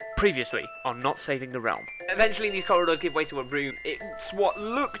Previously on Not Saving the Realm. Eventually these corridors give way to a room. It's what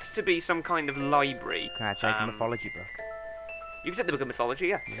looked to be some kind of library. Can I take a mythology book? You can take the Book of Mythology,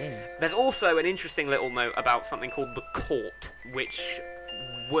 yeah. Yeah. There's also an interesting little note about something called the Court, which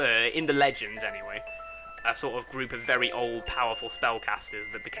were, in the legends anyway, a sort of group of very old, powerful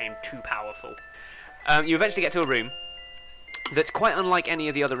spellcasters that became too powerful. You eventually get to a room that's quite unlike any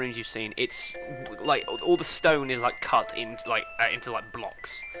of the other rooms you've seen. It's like all the stone is like cut into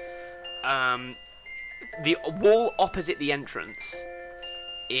blocks. The wall opposite the entrance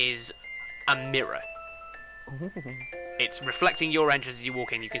is a mirror. It's reflecting your entrance as you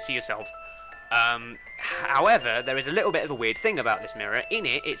walk in. You can see yourself. However, there is a little bit of a weird thing about this mirror. In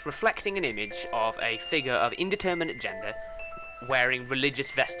it, it's reflecting an image of a figure of indeterminate gender wearing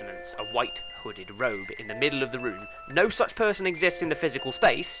religious vestments, a white hooded robe in the middle of the room. No such person exists in the physical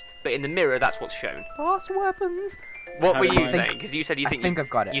space, but in the mirror, that's what's shown. Pass weapons. What were you saying? Because you said you think I think I've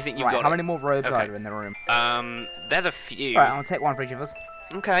got it. You think you've right, got how it? many more robes Okay. are there in the room? There's a few. Right, I'll take one for each of us.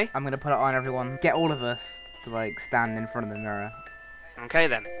 Okay. I'm gonna put it on everyone. Get all of us to like stand in front of the mirror. Okay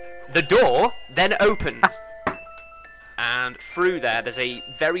then. The door then opens. And through there's a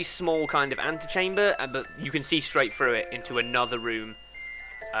very small kind of antechamber, but you can see straight through it into another room.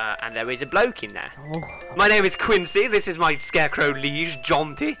 And there is a bloke in there. Oh. My name is Quincy. This is my scarecrow liege,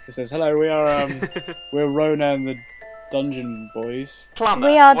 Jonty. It says, hello, we are, we're Rona and the Dungeon Boys. Plumber.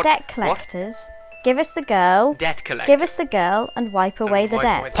 We are What- debt collectors. Give us the girl. What? Debt collector. Give us the girl and wipe away the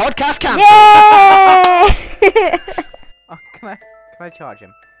debt. Podcast cancelled. Yay! Oh, can I charge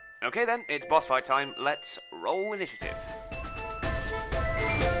him? Okay then, it's boss fight time. Let's roll initiative.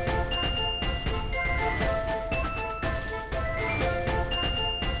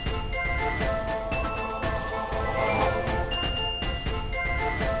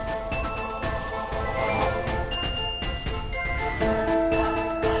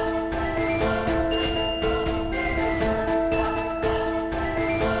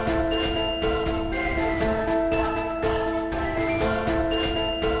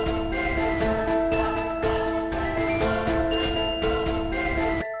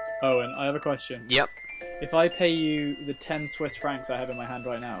 Owen, I have a question. Yep. If I pay you the 10 Swiss francs I have in my hand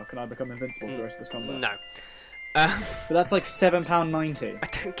right now, can I become invincible for the rest of this combat? No. But that's like £7.90.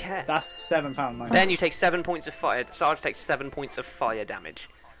 I don't care. That's £7.90. Then you take 7 points of fire. Sarge takes 7 points of fire damage.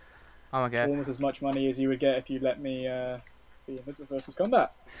 Oh my god. Almost as much money as you would get if you let me be invincible for this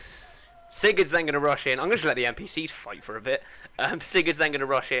combat. Sigurd's then going to rush in. I'm going to let the NPCs fight for a bit. Sigurd's then going to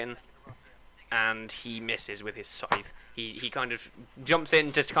rush in, and he misses with his scythe. He kind of jumps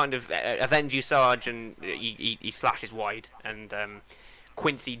in to kind of avenge you, Sarge, and he slashes wide, and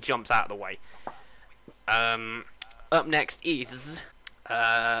Quincy jumps out of the way. Up next is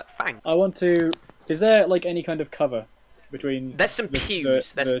Fang. I want to... Is there like any kind of cover between... There's some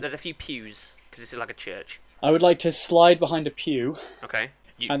pews. the- There's a few pews, because this is like a church. I would like to slide behind a pew, Okay.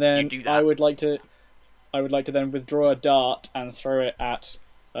 and then you do that. I would like to then withdraw a dart and throw it at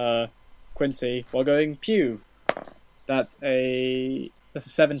Quincy while going pew. That's a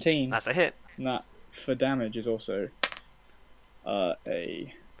 17. That's a hit. And that for damage is also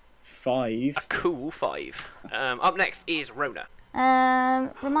a 5. A cool 5. Up next is Rona.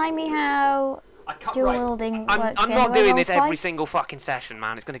 Remind me how I can't, dual right. wielding I'm works. not again. doing Roll this every twice? single fucking session,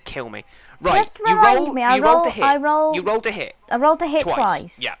 man. It's going to kill me. Right, Just remind me, I you rolled roll- a hit. I roll- You rolled a hit I rolled a hit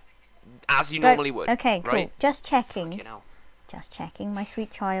twice. Yeah, as you Don't- normally would. Okay, cool. Right? Just checking. You know. Just checking, my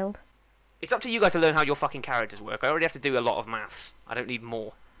sweet child. It's up to you guys to learn how your fucking characters work. I already have to do a lot of maths. I don't need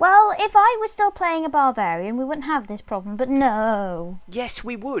more. Well, if I was still playing a barbarian, we wouldn't have this problem, but no. Yes,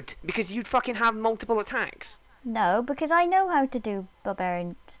 we would, because you'd fucking have multiple attacks. No, because I know how to do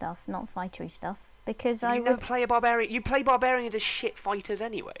barbarian stuff, not fightery stuff. Because I You would... never play a barbarian. You play barbarians as shit fighters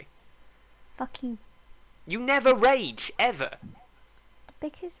anyway. Fuck you. You never rage, ever.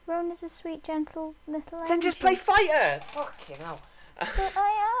 Because Rona's a sweet, gentle little angel. Then just play fighter! Fucking hell. But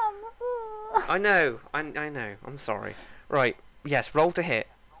I am. Ooh. I know. I'm sorry. Right, yes, roll to hit.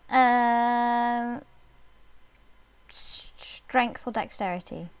 Strength or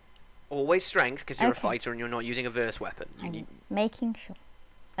dexterity? Always strength, because you're a Okay. fighter and you're not using a verse weapon. I'm making sure.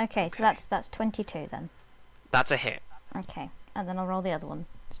 Okay, so Okay. that's 22 then. That's a hit Okay, and then I'll roll the other one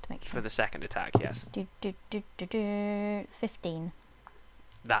just to make for sure. the second attack, yes. 15.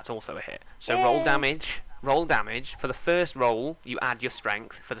 That's also a hit. So roll Yay. damage. Roll damage. For the first roll, you add your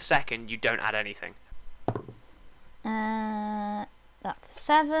strength. For the second, you don't add anything. That's a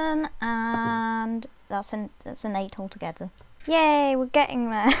 7, and that's an 8 altogether. Yay, we're getting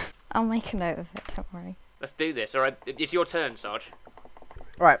there. I'll make a note of it, don't worry. Let's do this, alright? It's your turn, Sarge.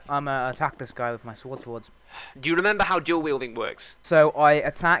 Right, I'm gonna attack this guy with my sword swords. Do you remember how dual wielding works? So I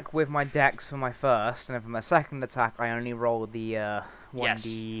attack with my dex for my first, and then for my second attack, I only roll the 1d. Yes.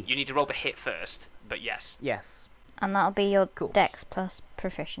 You need to roll the hit first, but yes. Yes. And that'll be your Cool. dex plus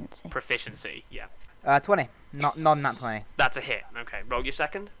proficiency. Proficiency, yeah. 20. Not nat 20. That's a hit. Okay, roll your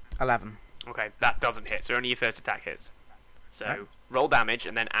second. 11. Okay, that doesn't hit, so only your first attack hits. So Right. roll damage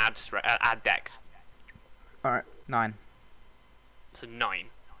and then add dex. All right, 9. So 9.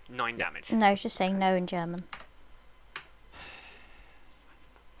 9 damage. No, it's just saying no in German.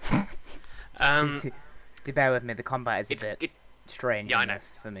 Do bear with me. The combat is a bit it, strange. yeah, I in know. this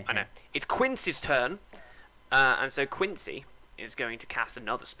for me. I know. It's Quincy's turn, and so Quincy is going to cast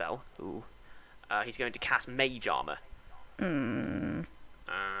another spell. Ooh. He's going to cast Mage Armor.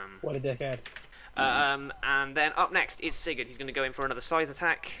 What a dickhead. And then up next is Sigurd. He's going to go in for another scythe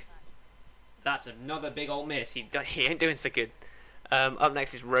attack. That's another big old miss. He ain't doing so good. Up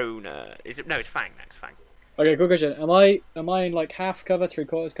next is Rona. No, it's Fang next. Fang. Okay, good question. Am I in like half cover,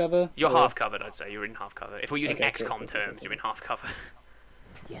 3/4 cover? You're or- half covered, I'd say. You're in half cover. If we're using Okay, XCOM cool. terms, you're in half cover.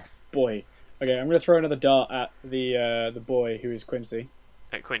 Yes. Boy. Okay, I'm gonna throw another dart at the boy who is Quincy.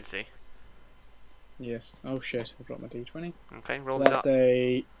 At Quincy. Yes. Oh shit! I dropped my d20. Okay, So roll the that's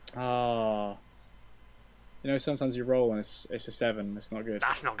dart. You know, sometimes you roll and it's a 7. It's not good.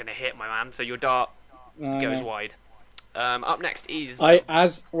 That's not going to hit, my man. So your dart goes wide. Up next is... Wait. I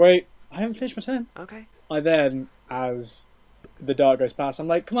haven't finished my turn. Okay. I then, as the dart goes past, I'm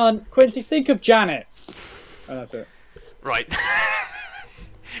like, come on, Quincy, think of Janet. And that's it. Right.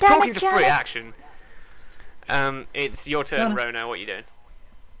 Damn Talking it, to free Janet. action. It's your turn, Janet. Rona. What are you doing?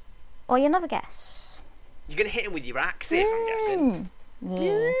 Or you'll never guess. You're going to hit him with your axes, I'm guessing.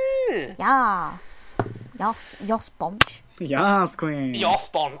 Yeah. Yeah. Yes, bunch. Yes, Queen. Your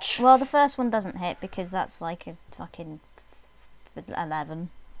sponge. Well, the first one doesn't hit because that's like a fucking 11.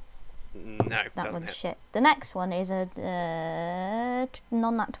 No, That doesn't one's hit. shit. The next one is a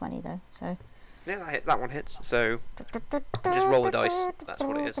non-nat 20 though, so. Yeah, that one hits. So just roll the dice. That's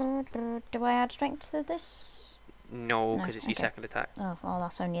what it is. Do I add strength to this? No, No, because it's your okay. second attack. Oh, well,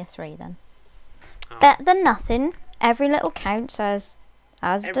 that's only a 3 then. Oh. Better than nothing. Every little counts as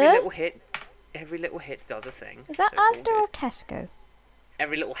Every Asda. Every little hit does a thing. Is that so it's all Asda or good. Tesco?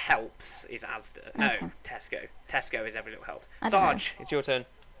 Every little helps is Asda. No, Okay. Tesco. Tesco is every little helps. I don't know. Sarge, it's your turn.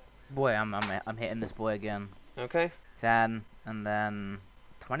 Boy, I'm hitting this boy again. Okay. 10 and then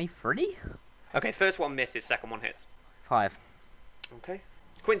 23. Okay, first one misses, second one hits. 5. Okay.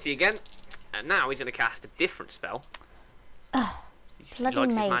 Quincy again, and now he's going to cast a different spell. He bloody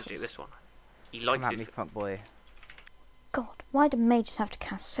likes his mages. magic, this one. He Come likes at his... me, fuck boy. God, why do mages have to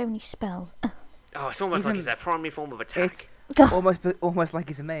cast so many spells? Oh, it's almost like Even- it's their primary form of attack. God, Almost like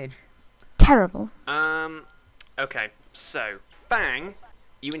he's a mage. terrible. Okay, so, Fang,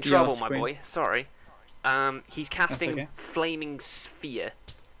 you in Yes, trouble, my Queen. boy. Sorry. He's casting okay. Flaming Sphere,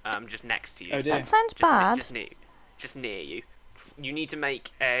 just next to you. Oh dear. That sounds Just, bad. just near you. You need to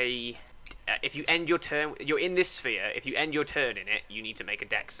make a... if you end your turn... You're in this sphere. If you end your turn in it, you need to make a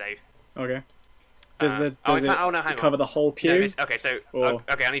dex save. Okay. Does in it fact, no, hang cover on. the whole No, pew? okay, so... Or-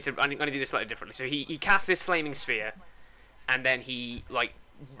 Okay, I need to do this slightly differently. So he casts this flaming sphere, and then he, like,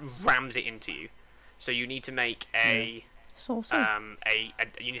 rams it into you. So you need to make a... Saucy.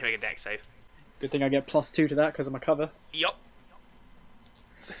 you need to make a dex save. Good thing I get +2 to that because of my cover. Yup.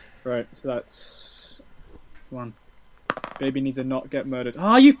 Right, so that's 1. Baby needs to not get murdered.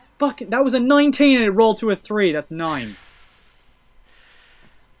 Ah, you fucking... That was a 19 and it rolled to a 3. That's 9.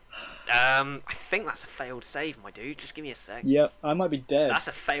 I think that's a failed save, my dude. Just give me a sec. Yep, I might be dead. That's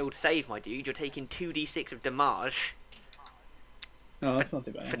a failed save, my dude. You're taking 2d6 of damage Oh, that's not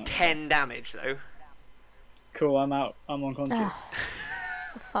too bad. for Not 10 damage, though. Cool, I'm out. I'm unconscious. Ugh.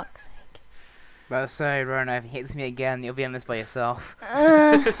 For fuck's sake. Well, sorry, Rona, if he hits me again, you'll be in this by yourself.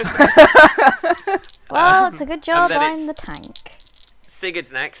 Well, it's a good job then I'm it's- the tank.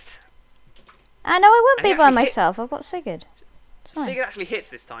 Sigurd's next. I know I won't And he be by actually hit- myself. I've got Sigurd. It's fine. Sigurd actually hits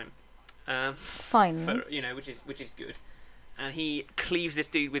this time. Finally. Which is good. And he cleaves this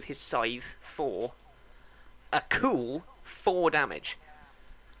dude with his scythe for a cool 4 damage.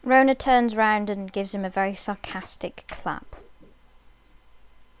 Rona turns round and gives him a very sarcastic clap.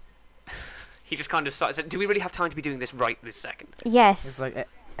 He just kind of starts. Do we really have time to be doing this right this second? Yes. It's like,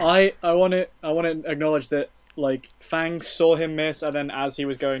 I want to acknowledge that, like, Fang saw him miss, and then as he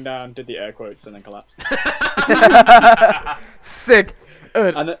was going down, did the air quotes and then collapsed. sick.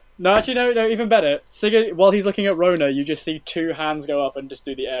 And no, actually, no, even better. Sigurd, while he's looking at Rona, you just see 2 hands go up and just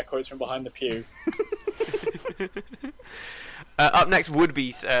do the air quotes from behind the pew. Up next would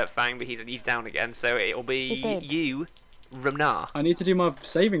be Fang, but he's down again, so it'll be He did. you Ramnar. I need to do my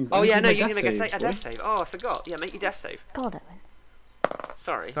saving. Oh yeah, no, you you need to make a death save. Oh, I forgot. Yeah, make your death save. God, Owen.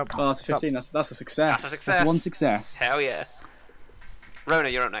 Sorry. Stop. Oh, that's a 15. That's a success. That's a success. That's one success. Hell yeah. Rona,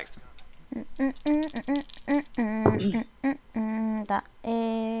 you're up next. That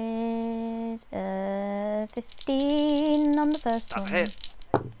is 15 on the first That's one. a hit.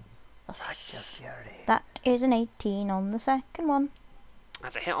 Just fury. That is an 18 on the second one.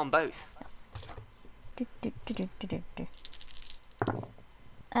 That's a hit on both.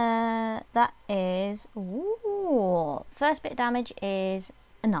 That is first bit of damage is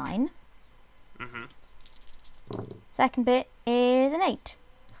a 9. Second bit is an 8.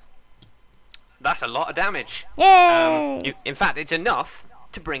 That's a lot of damage. Yay! In fact, it's enough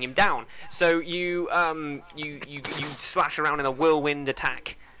to bring him down. So you slash around in a whirlwind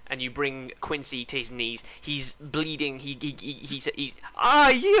attack, and you bring Quincy to his knees. He's bleeding.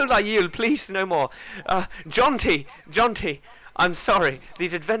 I yield, please, no more. Jonty, I'm sorry.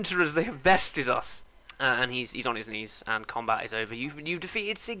 These adventurers, they have bested us. And he's on his knees, and combat is over. You've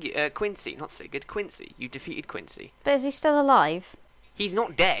defeated Quincy, not Sigurd. Quincy. You defeated Quincy. But is he still alive? He's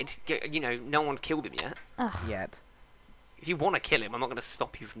not dead. You know, no one's killed him yet. Yet. If you want to kill him, I'm not going to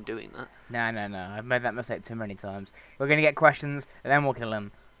stop you from doing that. No. I've made that mistake too many times. We're gonna get questions, and then we'll kill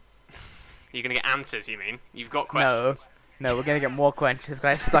him. You're going to get answers, you mean? You've got questions. No, we're gonna get more questions because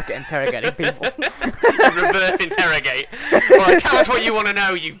I suck at interrogating people. Reverse interrogate. Well, tell us what you want to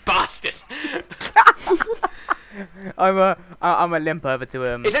know, you bastard. I'm a limp over to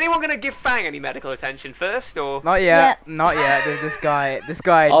him. Is anyone going to give Fang any medical attention first, or? Not yet. Not yet. There's this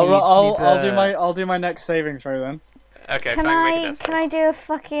guy. I'll do my next saving throw then. Okay, Can Fang, make a death I save. do a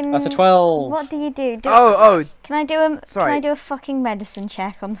fucking? That's a 12. What do you do? Oh. Can I do a? Sorry. Can I do a fucking medicine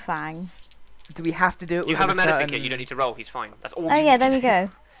check on Fang? Do we have to do it? You within have a medicine certain- kit. You don't need to roll. He's fine. That's all. Oh you yeah, need there to we do. go.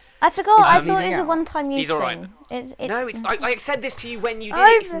 I forgot. I he thought it was bleeding a out? one-time use He's all right. thing. It's No, it's. I said this to you when you did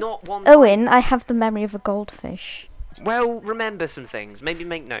I've- it. It's not one. Owen, I have the memory of a goldfish. Well, remember some things. Maybe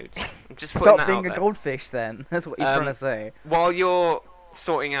make notes. I'm just putting Stop that being out a there. goldfish, then. That's what he's trying to say. While you're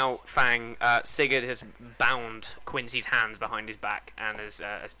sorting out Fang, Sigurd has bound Quincy's hands behind his back and has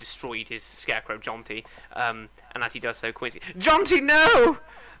destroyed his scarecrow Jonty. And as he does so, Quincy, Jonty, no!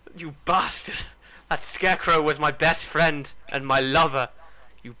 You bastard! That scarecrow was my best friend and my lover.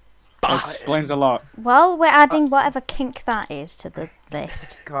 You That bastard! explains a lot. Well, we're adding whatever kink that is to the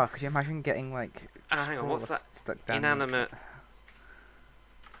list. God, could you imagine getting like? Hang on, what's that? Stuck down Inanimate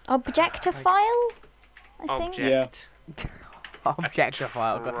Objectophile, I think. object.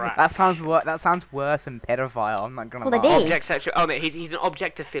 Objectophile. Crap. That sounds worse than pedophile. I'm not gonna Well, it lie. is. Object sexual. Oh no, he's an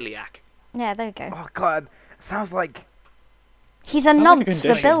objectophiliac. Yeah, there we go. Oh God, sounds like He's a Sounds like a nonce for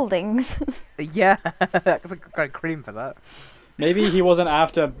condition. buildings. yeah. I've got cream for that. Maybe he wasn't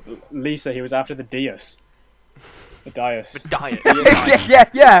after Lisa, he was after the Dias. The Dias. But diet.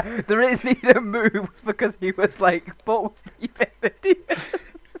 yeah. The reason he didn't move was because he was like balls deep in it.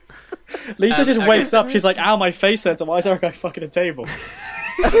 Lisa just okay. wakes up, she's like, ow, my face hurts, and why is there a guy fucking a table?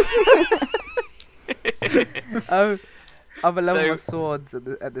 Oh, I'm a level So- my swords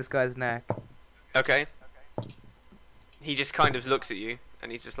at this guy's neck. Okay. He just kind of looks at you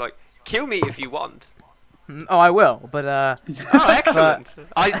and he's just like, "Kill me if you want." Oh, I will, but Oh, excellent!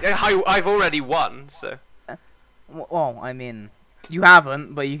 I've already won, so. well, I mean, you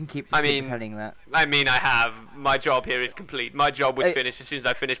haven't, but you can keep I mean- pretending that. I mean, I have. My job here is complete. My job was Hey. finished as soon as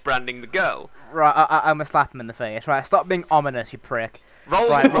I finished branding the girl. Right, I'm gonna slap him in the face. Right, stop being ominous, you prick. Roll,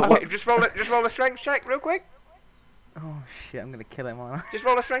 Right, roll what- just roll it. Just roll a strength check, real quick. Oh shit, I'm gonna kill him. Aren't Just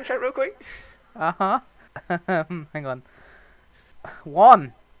roll a strength check, real quick. I? Hang on.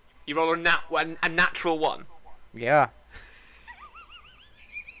 1. You roll a natural one. Yeah.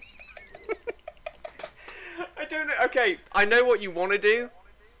 I don't know. Okay, I know what you want to do,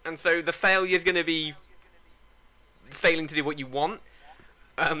 and so the failure is going to be failing to do what you want.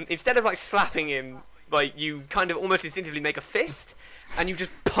 Instead of like slapping him, like you kind of almost instinctively make a fist, and you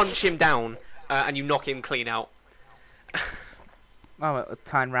just punch him down, and you knock him clean out. I'll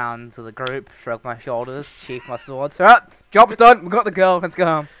turn round to the group, shrug my shoulders, sheath my sword. So, job's done. We got the girl. Let's go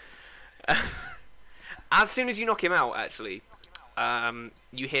home. As soon as you knock him out, actually,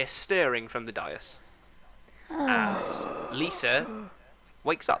 you hear stirring from the dais as Lisa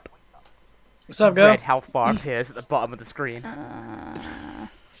wakes up. What's up, girl? Red health bar appears at the bottom of the screen.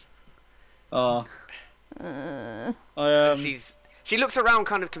 She looks around,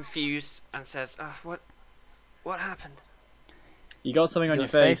 kind of confused, and says, "What happened? You got something on You're your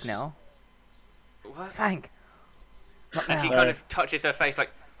face. safe now. What?" Thank. And she kind of touches her face,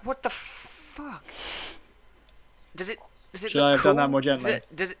 like, "What the fuck? Does it Should look I have done cool? that more gently?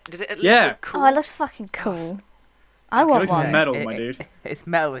 Does it at least Yeah. look cool?" Oh, it looks fucking cool. I want This is one. metal, my dude. It's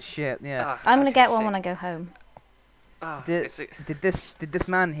metal as shit. Yeah. Ah, I'm gonna okay, get one sick. when I go home. Ah, Did it's a- did this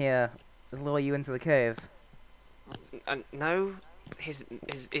man here lure you into the cave? no, his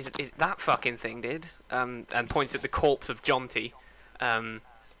that fucking thing did. And points at the corpse of Jonty,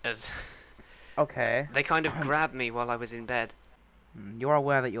 as Okay. they kind of grabbed me while I was in bed. You are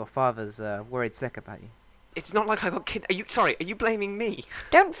aware that your father's worried sick about you. It's not like I got kid. Are you blaming me?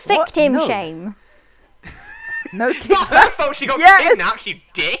 Don't What? victim No. shame. No It's not her fault she got Yes! kidnapped, you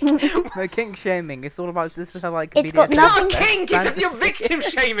dick. no kink shaming. It's all about this is how like. It's got It's BDSM not a nothing- kink. It's you're victim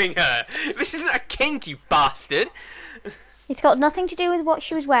shaming her. This isn't a kink, you bastard. It's got nothing to do with what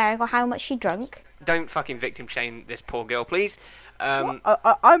she was wearing or how much she drunk. Don't fucking victim shame this poor girl, please. I'm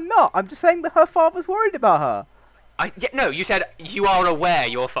not. I'm just saying that her father's worried about her. No, you said you are aware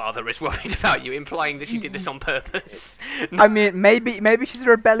your father is worried about you, implying that she did this on purpose. I mean, maybe she's a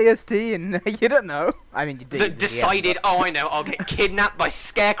rebellious teen. You don't know. I mean, you do. That decided, oh, I know, I'll get kidnapped by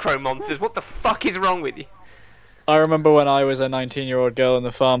scarecrow monsters. What the fuck is wrong with you? I remember when I was a 19-year-old girl in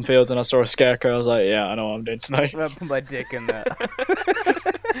the farm fields and I saw a scarecrow. I was like, yeah, I know what I'm doing tonight. I'm gonna put my dick in there.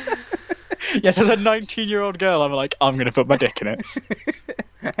 Yes, as a 19-year-old girl, I'm like, I'm gonna put my dick in it.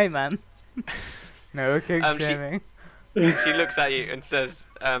 Hey, man. No kink She shaming. looks at you and says,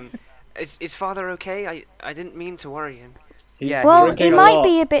 is father okay? I didn't mean to worry him. He's Yeah, Well, drinking he a might lot.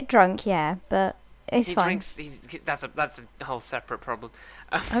 be a bit drunk, yeah, but it's He fine. drinks. That's a whole separate problem.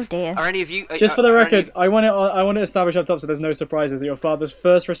 Oh dear. Are any of you? Just for the are any record, of- I want to establish up top so there's no surprises that your father's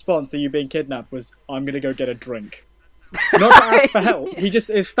first response to you being kidnapped was, "I'm gonna go get a drink." Not to ask for help. He just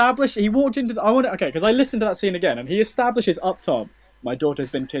established. He walked into the. Because I listened to that scene again, and he establishes up top, "My daughter's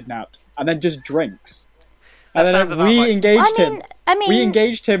been kidnapped," and then just drinks. And That sounds then about we right. engaged him. I mean, We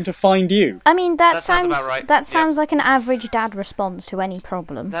engaged him to find you. I mean that That sounds sounds about right. that Yep. sounds like an average dad response to any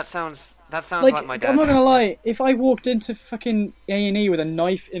problem. that sounds like my dad. I'm not gonna lie. If I walked into fucking A&E with a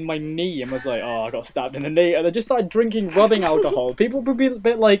knife in my knee and was like, "Oh, I got stabbed in the knee," and I just started drinking rubbing alcohol, people would be a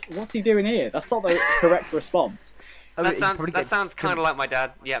bit like, "What's he doing here?" That's not the correct response. That sounds kind of like my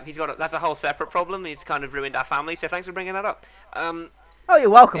dad. Yeah, that's a whole separate problem. He's kind of ruined our family. So thanks for bringing that up. Oh, you're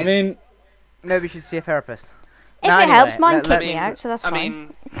welcome. I mean, Maybe you should see a therapist. If No, it anyway, helps, mine let- kicked let- me out, so that's I fine.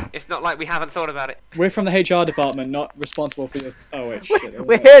 mean, it's not like we haven't thought about it. we're from the HR department, not responsible for your. Oh wait, shit.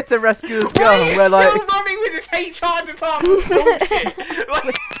 We're here to rescue this girl. Why are and you we're still like, running with this HR department bullshit?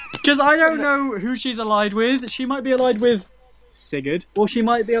 Like, Because I don't know who she's allied with. She might be allied with Sigurd, or she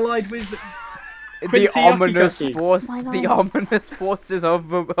might be allied with the Quincy ominous Yakikaki. force, Why the not? ominous forces of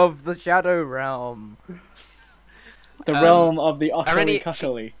the shadow realm. the realm of the utterly any-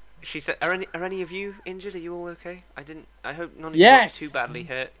 cushly. she said, "Are any of you injured? Are you all okay? I hope none of Yes! you got too badly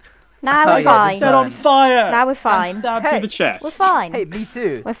hurt." Now Oh, we're yes. fine. Set on fire. Now we're And fine. stabbed Hey, through the chest. We're fine. Hey, me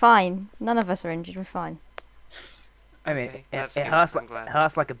too. We're fine. None of us are injured. We're fine. I mean, Okay, it that's it good, hurts I'm like glad. it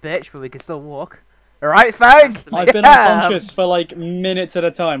hurts like a bitch, but we can still walk. All right, Fang. That's the I've been Yeah. unconscious for like minutes at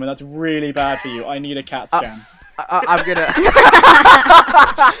a time, and that's really bad for you. I need a CAT scan. I'm gonna.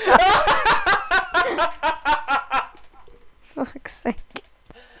 For fuck's sake.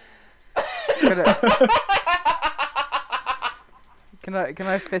 Can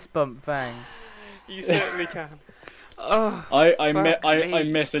I fist bump Fang? You certainly can. Oh, I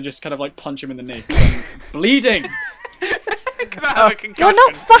me. miss and just kind of like punch him in the knee. I'm bleeding. can I have a concussion? You're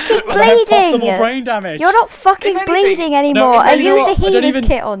not fucking I have possible bleeding. brain damage. You're not fucking If anything- bleeding anymore. No, I you know used a what? I don't healer's even-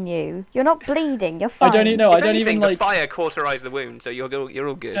 kit on you. You're not bleeding. You're fine. I don't even know. If I don't anything, even the like. fire cauterized the wound, so you're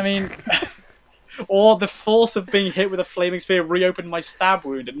all good. I mean, or the force of being hit with a flaming sphere reopened my stab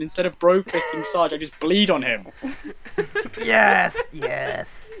wound, and instead of bro fisting Sarge, I just bleed on him. Yes,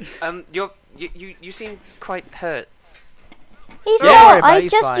 yes. You seem quite hurt. He's Don't not. worry about it, I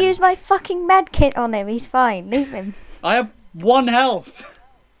he's just fine. used my fucking med kit on him. He's fine. Leave him. I have 1 health.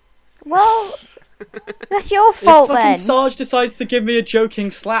 Well, that's your fault if fucking then. Sarge decides to give me a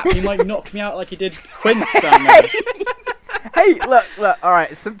joking slap, he might knock me out like he did Quince down there. Hey, look. All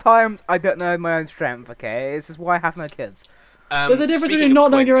right. Sometimes I don't know my own strength. Okay, this is why I have no kids. There's a difference Speaking between of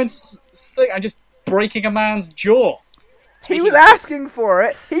not knowing your own Quince, thing and just breaking a man's jaw. He Speaking was of- asking for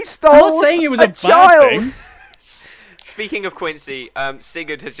it. He stole. I'm not saying it was a bad child. thing. Speaking of Quincy,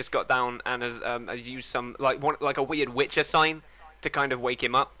 Sigurd has just got down and has used some like a weird Witcher sign to kind of wake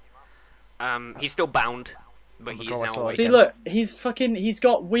him up. He's still bound, but he is God, I now saw it. awake. See, look, he's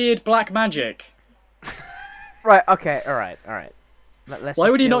got weird black magic. Right. Okay. All right. Let's Why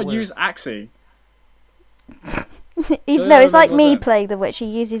just would he deal not with- use Axie? No, it's like What was me that? playing The Witcher.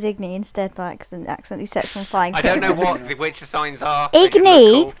 He uses Igni instead by accident. Accidentally sets on fire. I don't know what the Witcher signs are. They can look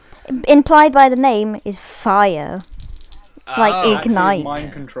Igni, cool. implied by the name, is fire. Like Oh. Axe is ignite.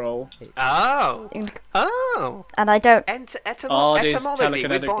 mind control. Oh. Oh. And I don't. Ard is Etymology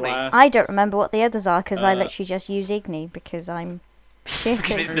with telekinetic Bonnie. blast. I don't remember what the others are because I Uh, literally just use Igni because I'm shit.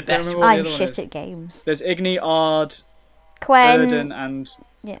 Because it's At, the best. remember what the I'm other one shit is. at games. There's Igni, Ard, Quinn. Erden, and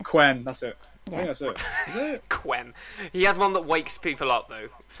Yeah. Quen. That's it. I Yeah. think that's it. Is it? Quen. He has one that wakes people up though.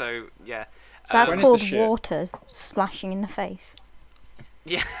 So yeah. That's Quinn is called the shit. water splashing in the face.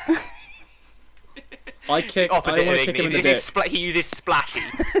 Yeah. I kick. I Opposite want of to kick him in Ignis. the He dick. uses splashy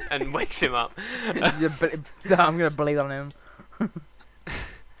and wakes him up. I'm gonna bleed on him.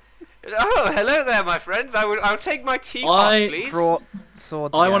 Oh, hello there, my friends. I'll take my tea I off, please. Draw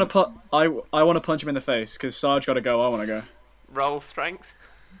swords. I want want to I want to punch him in the face because Sarge got to go. I want to go. Roll strength.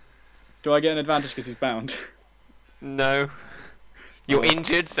 Do I get an advantage because he's bound? No. You're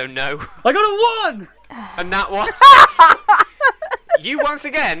injured, so no. I got a 1. And that one. You once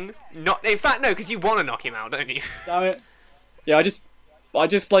again, not. In fact, no, because you want to knock him out, don't you? Damn it. Yeah, I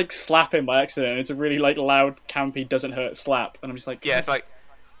just like slap him by accident. It's a really like loud, campy, doesn't hurt slap, and I'm just like, Yeah, it's like.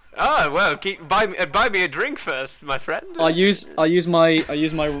 Oh well, buy me a drink first, my friend. I use my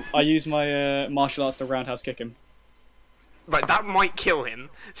martial arts to roundhouse kick him. Right, that might kill him.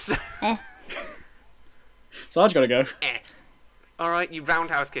 So. Sarge got to go. All right, you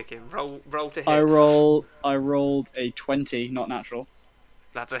roundhouse kick him. Roll to hit. I rolled a 20, not natural,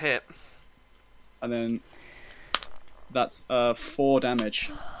 That's a hit. and then that's 4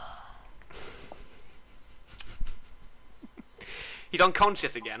 damage. He's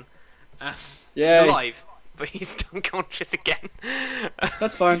unconscious again. Yeah, He's alive, but he's unconscious again.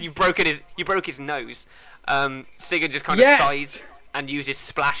 That's fine. So you broke his nose. Sigurd just kind Yes! of sighs and uses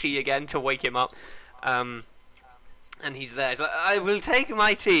splashy again to wake him up. And he's there. He's like, I will take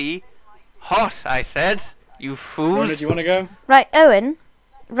my tea. Hot, I said. You Rona, fools. do you want to go? Right, Owen.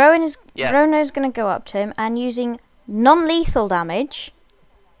 Yes. Rona's going to go up to him and using non-lethal damage,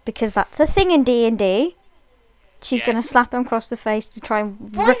 because that's a thing in D&D. She's going to Yes. slap him across the face to try and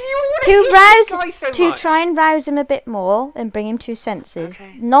Why do you want to hit this guy so much? try and rouse him a bit more and bring him to his senses.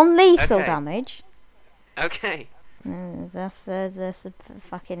 Okay. Non-lethal Okay. damage. Okay. That's a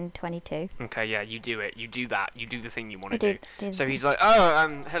fucking 22. Okay, yeah, you do it. You do that. You do the thing you want I to do. did So that. he's like,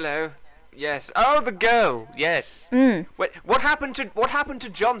 oh, hello. Yes. Oh, the girl. Yes. Mm. Wait, what happened to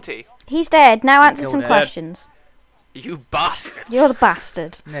Jonty? He's dead. Now answer You're some dead. questions. You bastards. You're the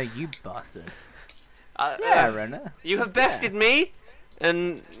bastard. No, you bastard. Uh, Yeah, uh, Rona. You have bested me,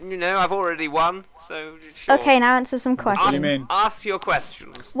 and I've already won. So sure. Okay, now answer some What questions. do you mean? Ask your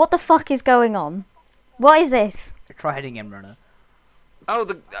questions. What the fuck is going on? What is this? Try hitting him, Rona. Oh,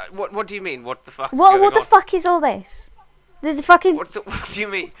 what do you mean? What the fuck? What the fuck is all this? There's a fucking What do you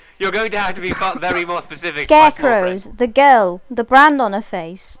mean? You're going to have to be very more specific. my small friend. scarecrows, the girl, the brand on her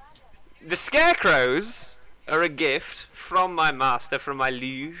face. The scarecrows are a gift from my master, from my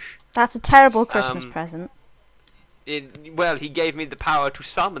liege. That's a terrible Christmas Um, present. Well, he gave me the power to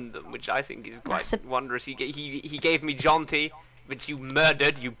summon them, which I think is quite That's a- wondrous. He gave me Jonty, which you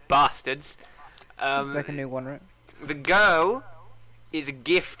murdered, you bastards. Make a new one, right? The girl is a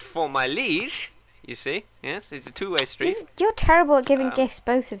gift for my liege. You see? Yes, it's a two-way street. You're terrible at giving Um, gifts,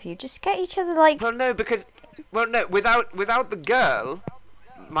 both of you. Just get each other like. Well, no, without the girl,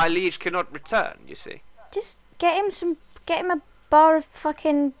 my liege cannot return. You see? Just get him a bar of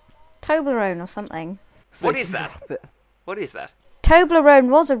fucking Toblerone or something. What is that? What is that? Toblerone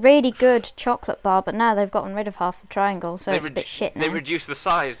was a really good chocolate bar, but now they've gotten rid of half the triangle, so it's a bit shit now. They reduced the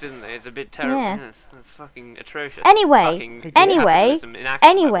size, didn't they? It's a bit terrible. Yeah. Yes, it's fucking atrocious. Anyway, Fucking anyway, capitalism in action,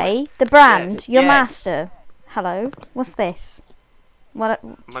 anyway, the brand, Yeah, your yes. master. Hello, what's this? What?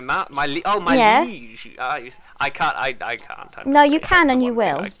 my Yeah. liege. I can't. I can't. I'm No, you afraid. can That's and the you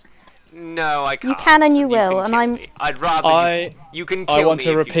one thing will. No, I can't. You can and you can will, and kill I'm- me. I'd rather you can kill I want me to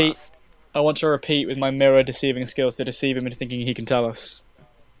if you repeat. must. I want to repeat with my mirror deceiving skills to deceive him into thinking he can tell us.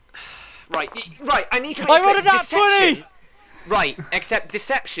 Right. I need to. I rolled a nat deception. 20! Right, except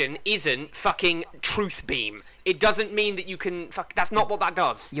deception isn't fucking truth beam. It doesn't mean that you can. That's not what that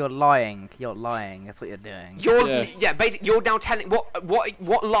does. You're lying. You're lying. That's what you're doing. Yeah. Basically, you're now telling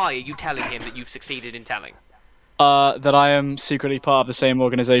what lie are you telling him that you've succeeded in telling? That I am secretly part of the same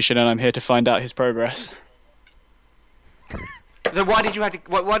organization and I'm here to find out his progress. So why did you have to?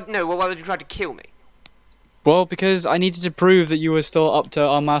 Why did you try to kill me? Well, because I needed to prove that you were still up to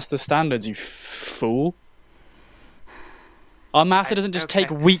our master's standards, you fool. Our master doesn't just Okay.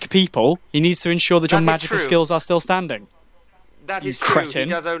 take weak people. He needs to ensure that your That is magical true. skills are still standing. That You is true.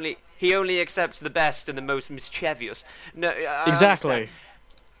 cretin. He only accepts the best and the most mischievous. No, I Exactly.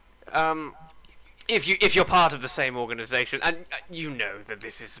 understand. if you're part of the same organization, and you know that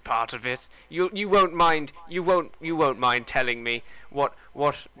this is part of it, you won't mind telling me what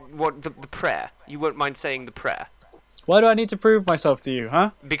the prayer. You won't mind saying the prayer. Why do I need to prove myself to you,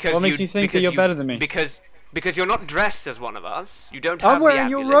 huh? Because what makes you think that you're better than me? Because you're not dressed as one of us. You don't have I'm wearing the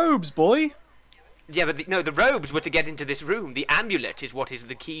your amulet. robes, boy. Yeah, but the robes were to get into this room. The amulet is what is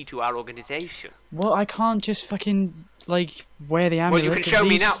the key to our organization. Well, I can't just fucking wear the amulet. Well, you can show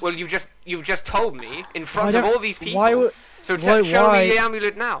me now. Well, you've just told me in front of all these people. Show me the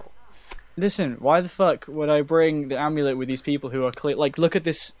amulet now. Listen, why the fuck would I bring the amulet with these people who are clear? Like, look at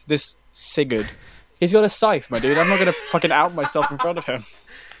this Sigurd. He's got a scythe, my dude. I'm not gonna fucking out myself in front of him.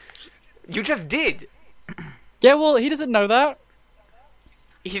 You just did. Yeah, well, he doesn't know that.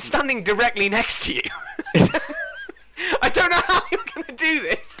 He's standing directly next to you. I don't know how you're gonna do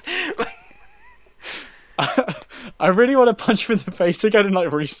this. I really want to punch him in the face again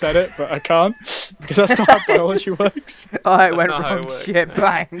and reset it, but I can't because that's not how biology works. Oh, it That's went not how wrong. it works, Shit, no.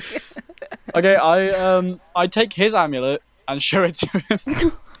 bang. Okay, I take his amulet and show it to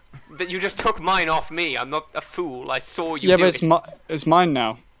him. That you just took mine off me. I'm not a fool. I saw you. Yeah, do but it. it's mine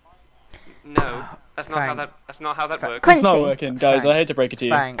now. No, that's not how Fang. That's not how that works. Quincy. It's not working, guys. Fine. I hate to break it to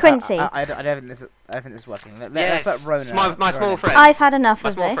you. Bang. Quincy. I don't think this is working. Let's Yes, let Rona. my small Rona. friend. I've had enough My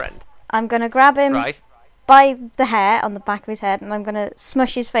of small this. friend. I'm gonna grab him Right. by the hair on the back of his head, and I'm gonna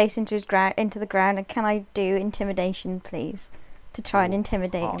smush his face into the ground. And can I do intimidation, please, to try and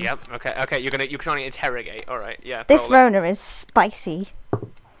intimidate him? Yep. Okay. You're trying to interrogate. All right. Yeah. This roll it. Rona is spicy.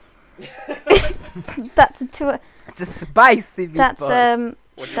 That's It's a spicy meatball.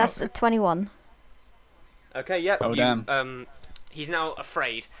 that's a 21. Okay. Yeah. Oh, damn. He's now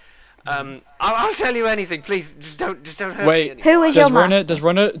afraid. I'll tell you anything. Please, just don't hurt me Wait, anymore. Who is your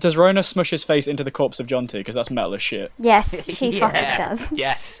does Rona smush his face into the corpse of John T? Because that's metal as shit. Yes, she Yeah. fucking does.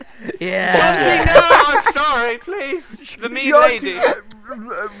 Yes. Yeah. Jonty, no! I'm sorry. Please, the mean lady.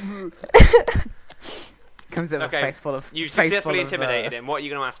 Comes in with a Okay. face full of. You face full successfully of, intimidated him. What are you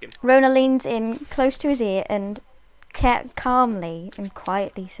going to ask him? Rona leans in close to his ear and calmly and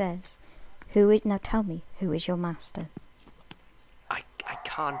quietly says, now tell me, who is your master? I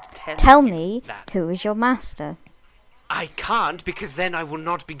can't Tell you me, that. who is your master? I can't, because then I will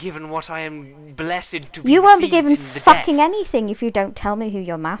not be given what I am blessed to be. You won't be received given in the fucking death. anything if you don't tell me who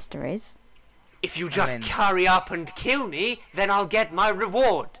your master is. If you just mean- hurry up and kill me, then I'll get my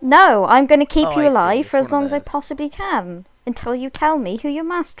reward. No, I'm going to keep Oh, you I see, alive it's for as one of long as I those. possibly can until you tell me who your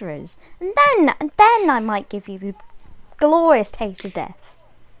master is, and then I might give you the glorious taste of death.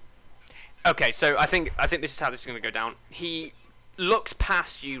 Okay, so I think this is how this is going to go down. He looks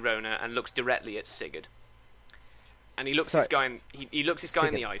past you, Rona, and looks directly at Sigurd. And he looks this guy in, he looks this guy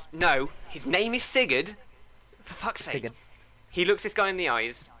in the eyes. No, his name is Sigurd. For fuck's sake. Sigurd. He looks this guy in the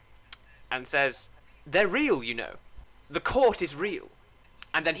eyes and says, "They're real, you know. The court is real."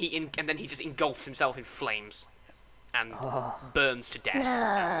 And then he just engulfs himself in flames and burns to death.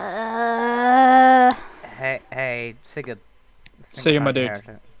 Hey, Sigurd. Sigurd, my dude.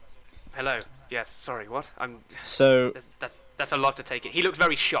 Character. Hello. Yes. Sorry. What? So, That's a lot to take in. He looks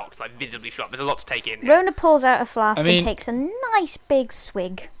very shocked, like visibly shocked. There's a lot to take in. Here. Rona pulls out a flask I mean- and takes a nice big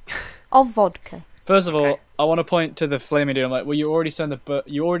swig of vodka. first of all, Okay. I want to point to the flaming dude. I'm like, well, you already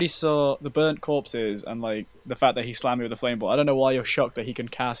saw the burnt corpses and the fact that he slammed me with a flame ball. I don't know why you're shocked that he can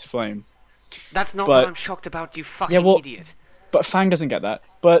cast flame. That's not But- what I'm shocked about, you fucking well- idiot. But Fang doesn't get that.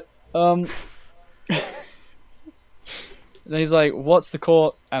 But then he's like, what's the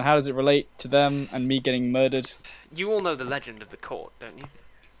court and how does it relate to them and me getting murdered? You all know the legend of the court, don't you?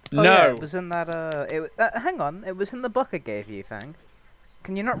 Oh, No. yeah, it was in that. Hang on, it was in the book I gave you, Fang.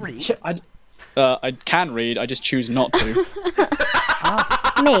 Can you not read? Yeah, I can read, I just choose not to.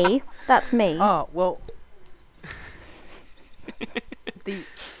 Me? That's me. Oh well.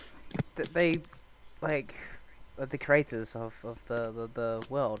 They like are the creators of the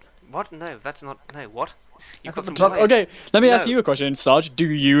world. What? No, that's not. No, what? You've got thought some. the book- bias. Okay, let me ask No. you a question, Sarge. Do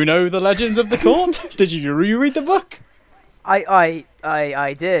you know the legends of the court? Did you reread the book? I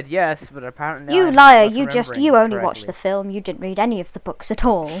did, yes, but apparently You I'm liar, not you remembering only watched the correctly. film, you didn't read any of the books at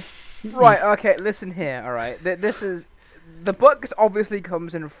all. Right, okay, listen here, alright. This is... The book obviously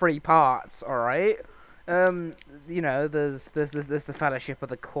comes in 3 parts, alright? You know, there's the Fellowship of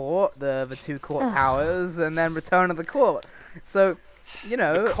the Court, the 2 court towers, and then Return of the Court. So, you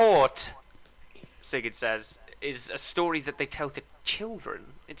know... The court, Sigurd says, is a story that they tell to children.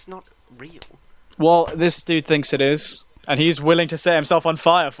 It's not real. Well, this dude thinks it is, and he's willing to set himself on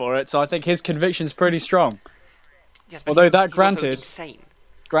fire for it, so I think his conviction's pretty strong. Yes, but Although that he's also granted- insane.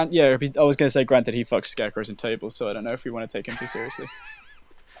 I was going to say, granted, he fucks scarecrows and tables, so I don't know if we want to take him too seriously.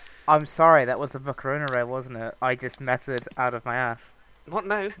 I'm sorry, that was the book of Runaway, wasn't it? I just method out of my ass. What?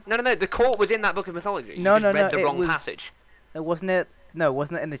 No. The court was in that book of mythology. No, you just no, read no, the it wrong was- passage. Wasn't it? No,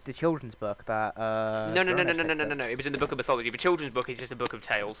 wasn't it in the children's book that? No. It was in the book of mythology. The children's book is just a book of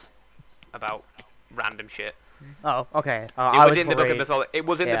tales about random shit. Oh, okay. It was in the book of mythology. It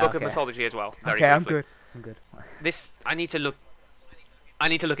was in the Yeah, book of okay. mythology as well. Very Okay, I'm briefly. good. I'm good. This I need to look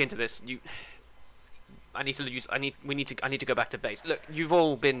into this. I need to go back to base. Look, you've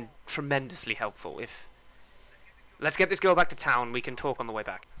all been tremendously helpful. Let's get this girl back to town. We can talk on the way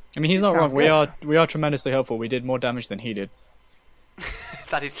back. I mean, he's not Sounds wrong. good. We are tremendously helpful. We did more damage than he did.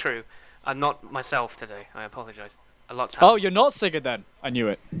 That is true. I'm not myself today. I apologise. A lot's Oh, happened. you're not Sigurd then. I knew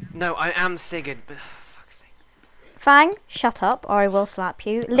it. No, I am Sigurd. But fuck's sake. Fang, shut up, or I will slap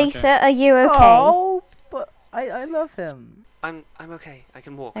you. Lisa, are you okay? Oh, but I love him. I'm okay. I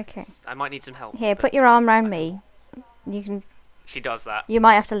can walk. Okay. I might need some help. Here, but put your arm round me. You can. She does that. You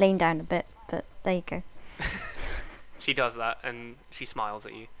might have to lean down a bit, but there you go. She does that, and she smiles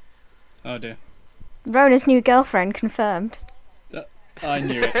at you. Oh dear. Rona's new girlfriend confirmed. I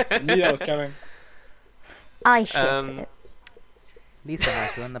knew it. I knew that was coming. I should. Lisa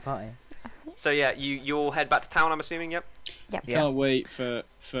has joined the party. So yeah, you'll head back to town. I'm assuming. Yep. Yep. Yeah. Can't wait for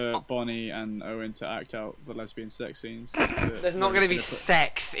Bonnie and Owen to act out the lesbian sex scenes. There's not going to be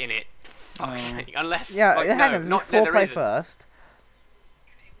sex in it. Fuck's Oh. sake. Unless. Yeah, like, hang no, on. not, no, there Foreplay isn't. first.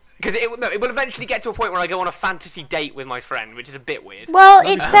 Because it will eventually get to a point where I go on a fantasy date with my friend, which is a bit weird. Well,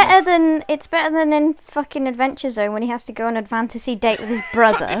 it's better than in fucking Adventure Zone when he has to go on a fantasy date with his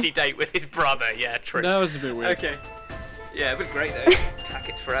brother. Fantasy date with his brother, yeah, true. That was a bit weird. Okay. Yeah, it was great though.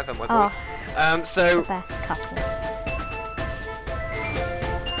 Tackets forever, my Oh. boys. So The best couple.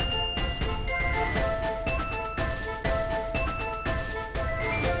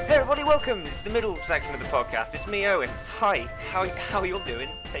 hey everybody, welcome. It's the middle section of the podcast. It's me, Owen. Hi. How you all doing?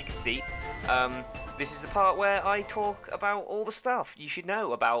 Take a seat. This is the part where I talk about all the stuff you should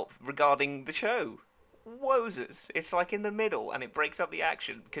know about regarding the show. Wozers. It's like in the middle, and it breaks up the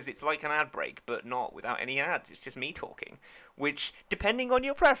action because it's like an ad break, but not without any ads. It's just me talking, which, depending on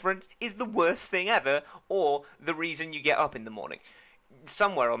your preference, is the worst thing ever, or the reason you get up in the morning.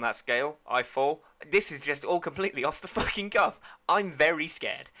 Somewhere on that scale, I fall. This is just all completely off the fucking cuff. I'm very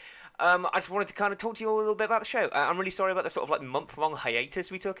scared. I just wanted to kind of talk to you all a little bit about the show. I'm really sorry about the sort of like month-long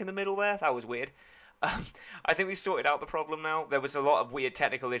hiatus we took in the middle there. That was weird. I think we sorted out the problem now. There was a lot of weird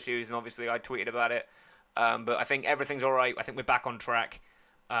technical issues, and obviously I tweeted about it. But I think everything's alright. I think we're back on track.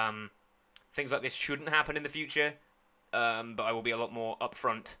 Things like this shouldn't happen in the future, but I will be a lot more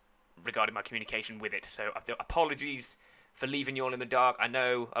upfront regarding my communication with it. So apologies for leaving you all in the dark. I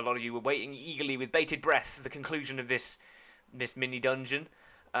know a lot of you were waiting eagerly with bated breath the conclusion of this mini dungeon.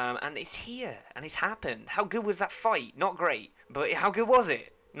 And it's here, and it's happened. How good was that fight? Not great. But how good was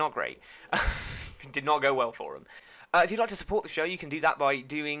it? Not great. It did not go well for him. If you'd like to support the show, you can do that by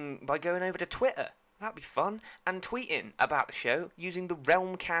going over to Twitter. That'd be fun. And tweeting about the show using the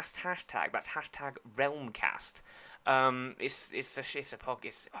Realmcast hashtag. That's hashtag Realmcast. It's a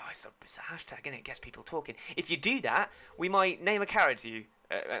hashtag, and it gets people talking. If you do that, we might name a character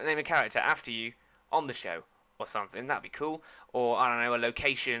after you on the show or something. That'd be cool. Or I don't know, a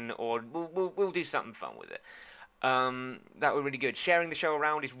location, or we'll do something fun with it. That would be really good. Sharing the show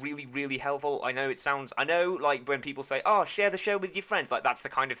around is really, really helpful. I know, like when people say, "Oh, share the show with your friends," like that's the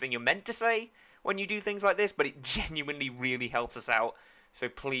kind of thing you're meant to say when you do things like this, but it genuinely really helps us out. So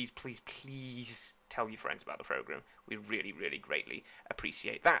please, please, please tell your friends about the program. We really, really greatly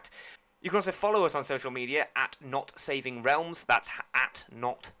appreciate that. You can also follow us on social media at Not Saving Realms. That's at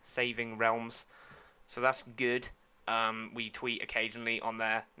Not Saving Realms. So that's good. We tweet occasionally on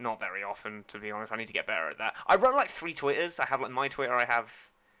there, not very often, to be honest. I need to get better at that. I run like 3 Twitters. I have like my Twitter. I have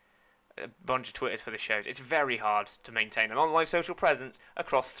a bunch of Twitters for the shows. It's very hard to maintain an online social presence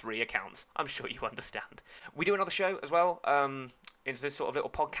across 3 accounts. I'm sure you understand. We do another show as well. It's this sort of little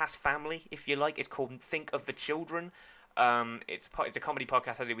podcast family, if you like. It's called Think of the Children. It's a comedy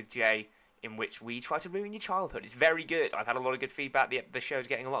podcast I did with Jay, in which we try to ruin your childhood. It's very good. I've had a lot of good feedback. The show's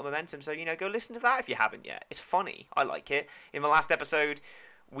getting a lot of momentum, so, go listen to that if you haven't yet. It's funny. I like it. In the last episode,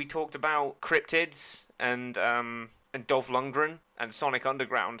 we talked about cryptids and Dolph Lundgren and Sonic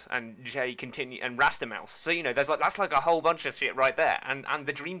Underground and and Rastamouse. So, that's like a whole bunch of shit right there. And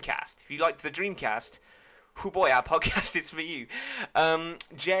the Dreamcast. If you liked the Dreamcast, oh boy, our podcast is for you.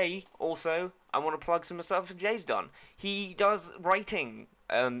 Jay, also, I want to plug some stuff Jay's done. He does writing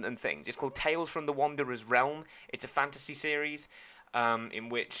and things. It's called Tales from the Wanderer's Realm. It's a fantasy series in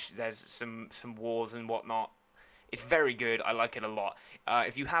which there's some wars and whatnot. It's very good. I like it a lot.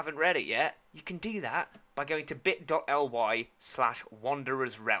 If you haven't read it yet, you can do that by going to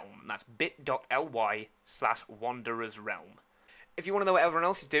bit.ly/wanderersrealm. That's bit.ly/wanderersrealm. If you want to know what everyone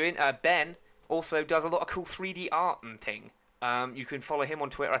else is doing, Ben also does a lot of cool 3D art and thing. You can follow him on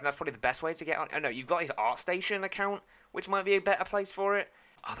Twitter. I think that's probably the best way to get on. Oh no, you've got his ArtStation account, which might be a better place for it.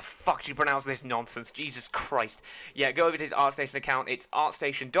 Oh, the fuck do you pronounce this nonsense? Jesus Christ. Yeah, go over to his ArtStation account. It's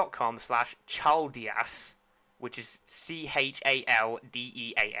artstation.com/chaldeas, which is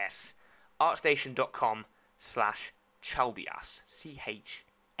CHALDEAS.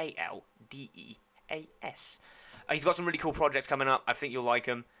 artstation.com/chaldeas. CHALDEAS. He's got some really cool projects coming up. I think you'll like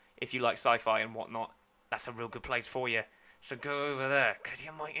them if you like sci-fi and whatnot. That's a real good place for you. So go over there, because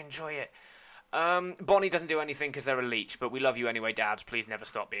you might enjoy it. Bonnie doesn't do anything because they're a leech, but we love you anyway, Dads. Please never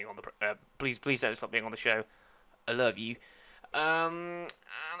stop being on the... please don't stop being on the show. I love you. And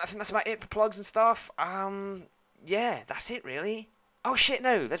I think that's about it for plugs and stuff. Yeah, that's it, really. Oh, shit,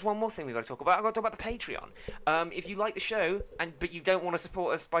 no. There's one more thing we've got to talk about. I've got to talk about the Patreon. If you like the show, but you don't want to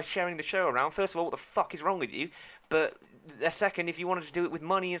support us by sharing the show around, first of all, what the fuck is wrong with you? But a second, if you wanted to do it with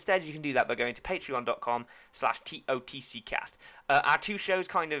money instead, you can do that by going to patreon.com/TOTCcast. Our two shows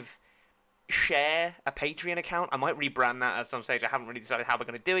kind of share a Patreon account. I might rebrand that at some stage. I haven't really decided how we're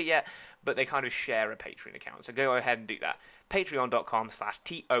going to do it yet, but they kind of share a Patreon account. So go ahead and do that.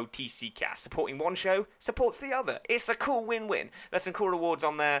 Patreon.com/TOTCcast. Supporting one show supports the other. It's a cool win-win. There's some cool rewards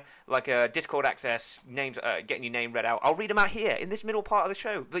on there, like Discord access, names, getting your name read out. I'll read them out here in this middle part of the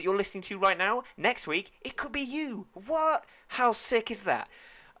show that you're listening to right now. Next week, it could be you. What? How sick is that?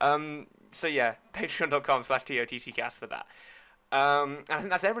 So yeah, patreon.com/TOTCcast for that. And I think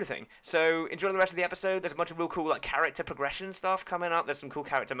that's everything. So enjoy the rest of the episode. There's a bunch of real cool character progression stuff coming up. There's some cool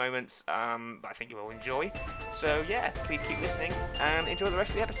character moments I think you will enjoy. So yeah, please keep listening and enjoy the rest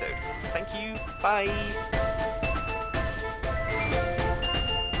of the episode. Thank you. Bye.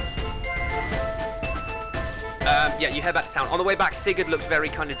 Yeah, you head back to town. On the way back, Sigurd looks very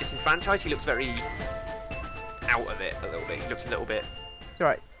kind of disenfranchised. He looks very out of it a little bit. He looks a little bit... It's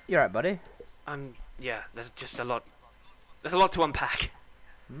alright. You're right, buddy. Yeah, there's just a lot... There's a lot to unpack.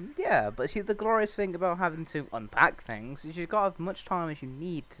 Yeah, but see, the glorious thing about having to unpack things is you've got as much time as you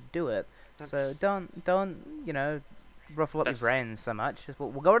need to do it. So don't ruffle up your brains so much. Just, we'll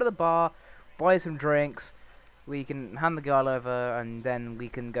go to the bar, buy some drinks, we can hand the girl over, and then we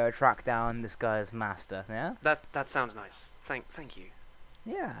can go track down this guy's master, yeah? That sounds nice. Thank you.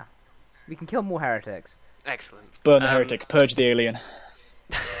 Yeah. We can kill more heretics. Excellent. Burn the heretic, purge the alien.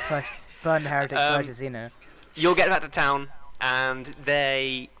 Burn the heretic, purge the Xeno. You'll get back to town, and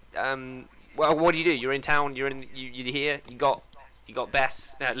they, well, what do? You're in town. You're here. You got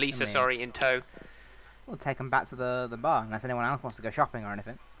Lisa, in tow. We'll take them back to the bar unless anyone else wants to go shopping or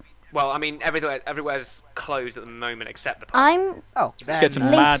anything. Well, I mean, everywhere's closed at the moment except the pub.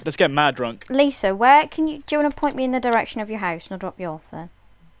 Let's get mad drunk. Lisa, do you want to point me in the direction of your house and I'll drop you off there?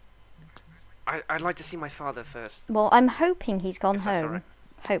 I'd like to see my father first. Well, I'm hoping he's gone home. Right.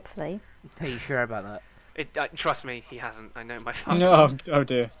 Hopefully. Are you sure about that? Trust me, he hasn't. I know my father. Oh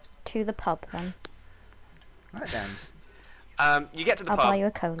dear. To the pub then. Right then. You get to the I'll pub. buy you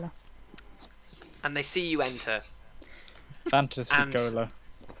a cola. And they see you enter. Fantasy cola.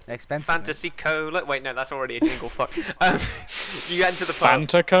 Expensive. Fantasy cola. Wait, no, that's already a jingle. Fuck. You enter the pub.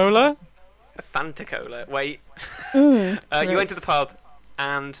 Fanta cola. Fanta cola. Wait. Mm, you enter the pub,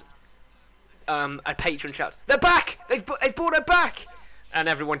 and a patron shouts, "They're back! They've brought her back!" And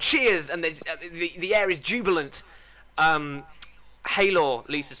everyone cheers, and the air is jubilant. Halor,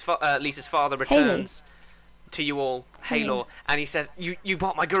 Lisa's father, returns to you all. Halor, and he says, "You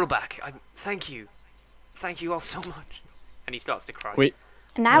brought my girl back. Thank you all so much." And he starts to cry.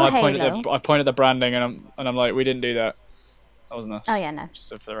 Now I point at the branding, and I'm like, "We didn't do that. That wasn't us." Oh yeah, no. Just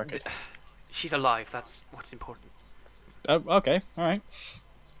for the record. She's alive. That's what's important. Oh, okay, all right.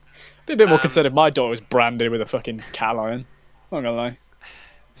 Be a bit more concerned if my daughter was branded with a fucking cat lion. Not gonna lie.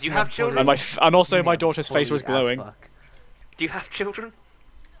 Do you have children? And also my daughter's face was glowing. Do you have children?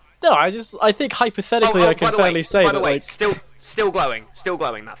 No, I think hypothetically I can fairly say that. By the way, still glowing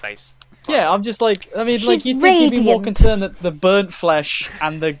that face. Yeah, I'm just like, I mean, She's you'd think you'd be more radiant. concerned that the burnt flesh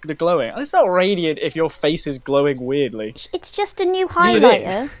and the glowing. It's not radiant if your face is glowing weirdly. It's just a new It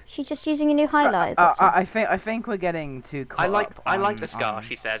highlighter. is. She's just using a new highlighter. that's all. I think we're getting too caught I like up the scar.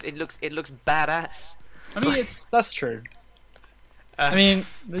 She says it looks badass. I mean, that's true. I mean,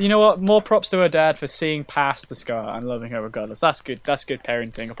 you know what? More props to her dad for seeing past the scar and loving her regardless. That's good. That's good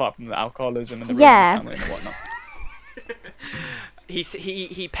parenting, apart from the alcoholism and the ruining family and whatnot.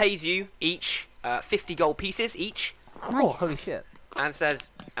 He pays you each 50 gold pieces each. Oh, holy shit! And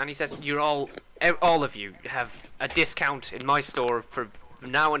he says you're all all of you have a discount in my store for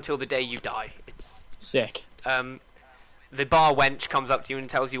now until the day you die. It's Sick. The bar wench comes up to you and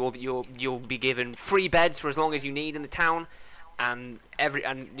tells you all that you'll be given free beds for as long as you need in the town, and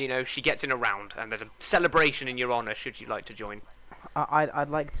she gets in a round, and there's a celebration in your honour should you like to join. I'd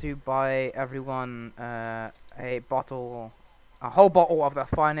like to buy everyone a whole bottle of the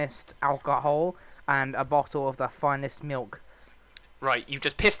finest alcohol and a bottle of the finest milk. Right, you've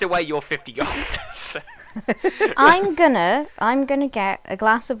just pissed away your 50 gold. So. I'm gonna get a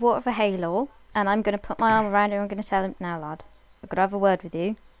glass of water for Halo, and I'm gonna put my arm around him and I'm gonna tell him, now lad, I've got to have a word with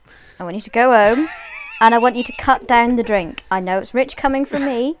you. I want you to go home, and I want you to cut down the drink. I know it's rich coming from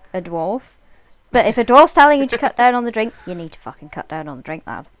me, a dwarf, but if a dwarf's telling you to cut down on the drink, you need to fucking cut down on the drink,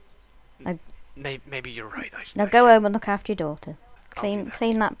 lad. Maybe you're right. Now go home and look after your daughter.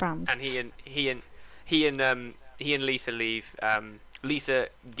 Clean that brand. And he and Lisa leave. Lisa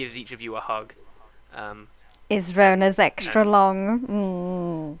gives each of you a hug. Is Rona's extra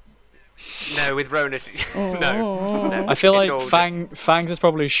long? No, with Rona, no. I feel like Fangs is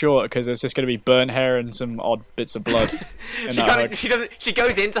probably short because there's just going to be burnt hair and some odd bits of blood. She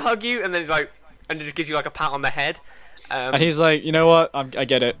goes in to hug you and then just gives you like a pat on the head. And he's like, you know what? I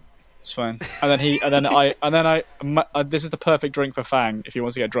get it. It's fine. And then this is the perfect drink for Fang. If he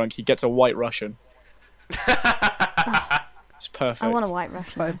wants to get drunk, he gets a White Russian. It's perfect. I want a White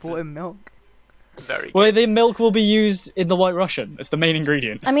Russian. I bought him milk. Very good. Well, the milk will be used in the White Russian. It's the main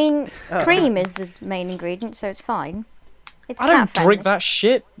ingredient. I mean, cream is the main ingredient, so it's fine. I don't drink that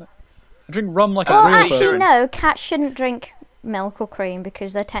shit. I drink rum like a real actually, person. no. Cats shouldn't drink milk or cream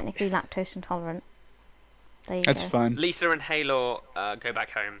because they're technically lactose intolerant. That's fine. Lisa and Halo go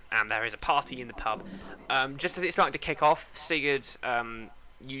back home, and there is a party in the pub. Just as it's starting to kick off, Sigurd,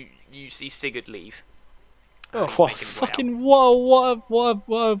 you see Sigurd leave. Oh, what? Fucking whoa!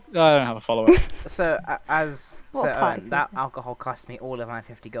 I don't have a follow-up. So, that alcohol cost me all of my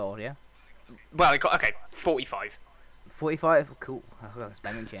 50 gold, yeah? Well, 45. 45? Cool. I've got a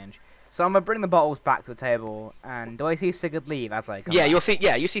spending change. So I'm gonna bring the bottles back to the table, and do I see Sigurd leave as I come back?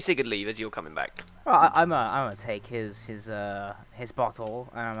 You see Sigurd leave as you're coming back. Well, I'm gonna take his bottle,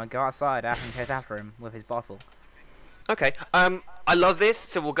 and I'm gonna go outside and chase after him with his bottle. Okay. I love this,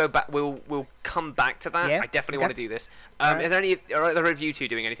 so we'll go back. We'll come back to that. Yeah, I definitely want to do this. Right. Are either of you two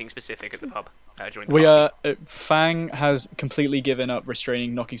doing anything specific at the pub during the We party? Fang has completely given up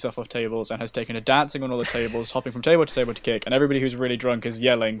restraining knocking stuff off tables and has taken to dancing on all the tables, hopping from table to kick, and everybody who's really drunk is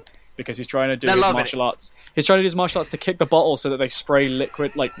yelling because he's trying to do his martial arts. He's trying to do his martial arts to kick the bottle so that they spray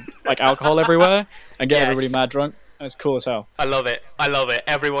liquid like alcohol everywhere and get everybody mad drunk. And it's cool as hell. I love it.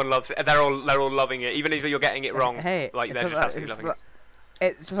 Everyone loves it. They're all loving it, even if you're getting it wrong. Hey, they're just absolutely loving it.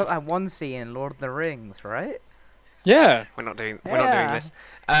 It's just like that one scene in Lord of the Rings, right? Yeah. We're not doing this.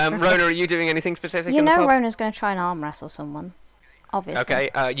 Rona, are you doing anything specific? You in know, the pub? Rona's going to try and arm wrestle someone. Obviously.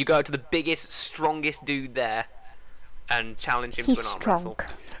 Okay. You go up to the biggest, strongest dude there, and challenge him to an arm wrestle.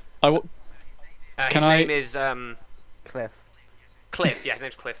 His name is Cliff. Cliff. Yeah, his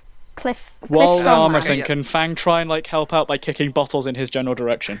name's Cliff. Cliff While arm Strongman. wrestling, can Fang try and help out by kicking bottles in his general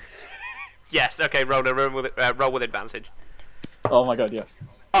direction? Yes. Okay. Roll with advantage. Oh my god, yes.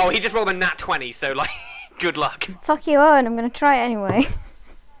 Oh, he just rolled a nat 20, so good luck. Fuck you, Owen. I'm going to try it anyway.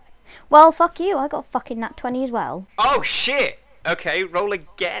 Well, fuck you. I got fucking nat 20 as well. Oh shit. Okay, roll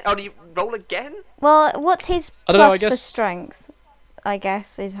again. Oh, do you roll again? Well, what's his I don't know, plus I guess... for strength? I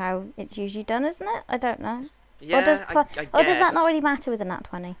guess is how it's usually done, isn't it? I don't know. Yeah, or does that not guess. really matter with a nat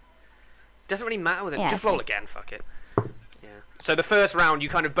 20? Doesn't really matter with it. Yeah, Just roll again. Fuck it. Yeah. So the first round, you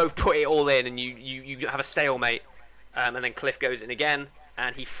kind of both put it all in, and you have a stalemate, and then Cliff goes in again,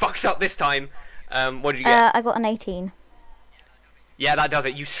 and he fucks up this time. What did you get? I got an 18. Yeah, that does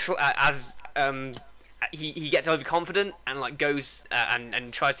it. You he gets overconfident and goes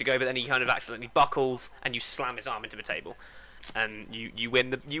and tries to go, but then he kind of accidentally buckles, and you slam his arm into the table, and you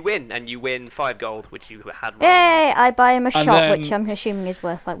win 5 gold, which you had. Yay! I buy him a shot, then... which I'm assuming is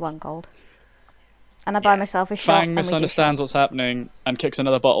worth 1 gold. And I buy myself a shot. Fang misunderstands what's happening and kicks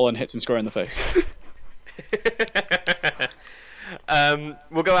another bottle and hits him square in the face.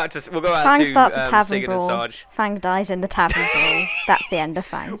 We'll go out to Fang starts a tavern Sigurd brawl. and Sarge. Fang dies in the tavern brawl. That's the end of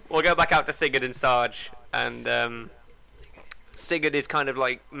Fang. We'll go back out to Sigurd and Sarge, and Sigurd is kind of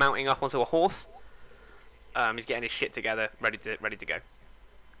mounting up onto a horse. He's getting his shit together, ready to go.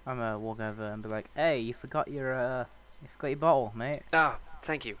 I'm gonna walk over and be like, "Hey, you forgot your bottle, mate." Ah,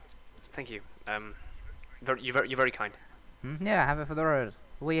 thank you. You're very kind. Yeah, have it for the road.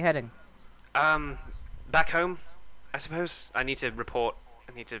 Where are you heading? Back home, I suppose. I need to report.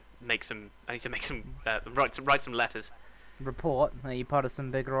 I need to make some. Write some letters. Report. Are you part of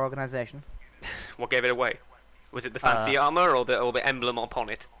some bigger organisation? What gave it away? Was it the fancy armor or the emblem upon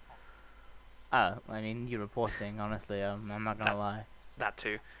it? Oh, I mean, you're reporting, honestly, I'm not gonna lie. That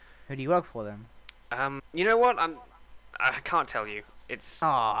too. Who do you work for, then? You know what? I can't tell you. It's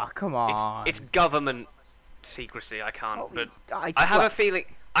Aw, come on. it's government secrecy. I can't. Oh, but I have a feeling.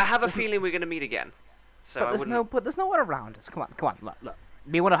 I have a feeling we're gonna meet again. So But there's no one around us. Come on, look.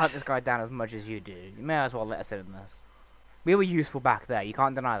 We want to hunt this guy down as much as you do. You may as well let us in on this. We were useful back there. You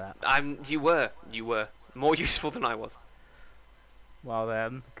can't deny that. You were more useful than I was. Well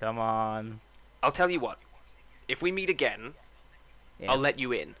then, come on. I'll tell you what. If we meet again, Yeah. I'll let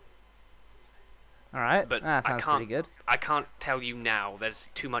you in. All right, But that I sounds can't. pretty good. I can't tell you now. There's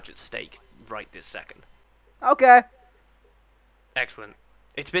too much at stake right this second. Okay. Excellent.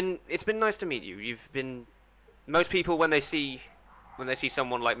 It's been nice to meet you. You've been. Most people when they see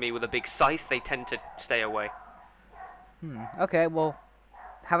someone like me with a big scythe, they tend to stay away. Okay, well,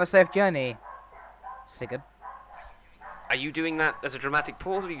 have a safe journey, Sigurd. Are you doing that as a dramatic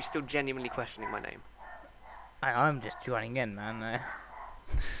pause, or are you still genuinely questioning my name? I'm just joining in, man.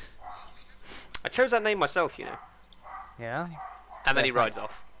 I chose that name myself, you know. Yeah. And then he Yes, rides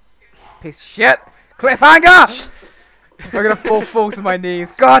off. Piece of shit. Cliffhanger! I'm gonna fall to my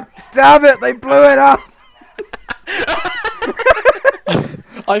knees. God damn it! They blew it up.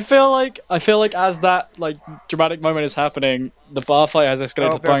 I feel like as that like dramatic moment is happening, the bar fight has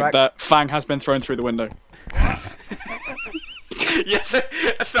escalated to the point that Fang has been thrown through the window. Yes,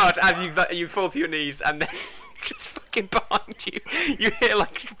 Sarge, as you fall to your knees, and then just fucking behind you, you hear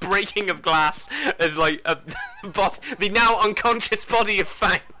like breaking of glass as like the now unconscious body of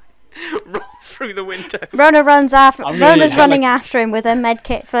Fang rolls through the window. Rona runs after. Rona's running after him with her med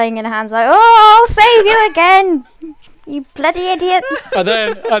kit flying in her hands, like, "Oh, I'll save you again, you bloody idiot!" And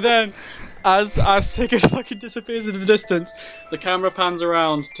then, as Sigurd fucking disappears into the distance, the camera pans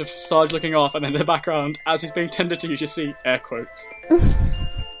around to Sarge looking off, and in the background, as he's being tended to, you just see air quotes.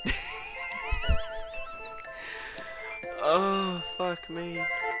 Oh, fuck me.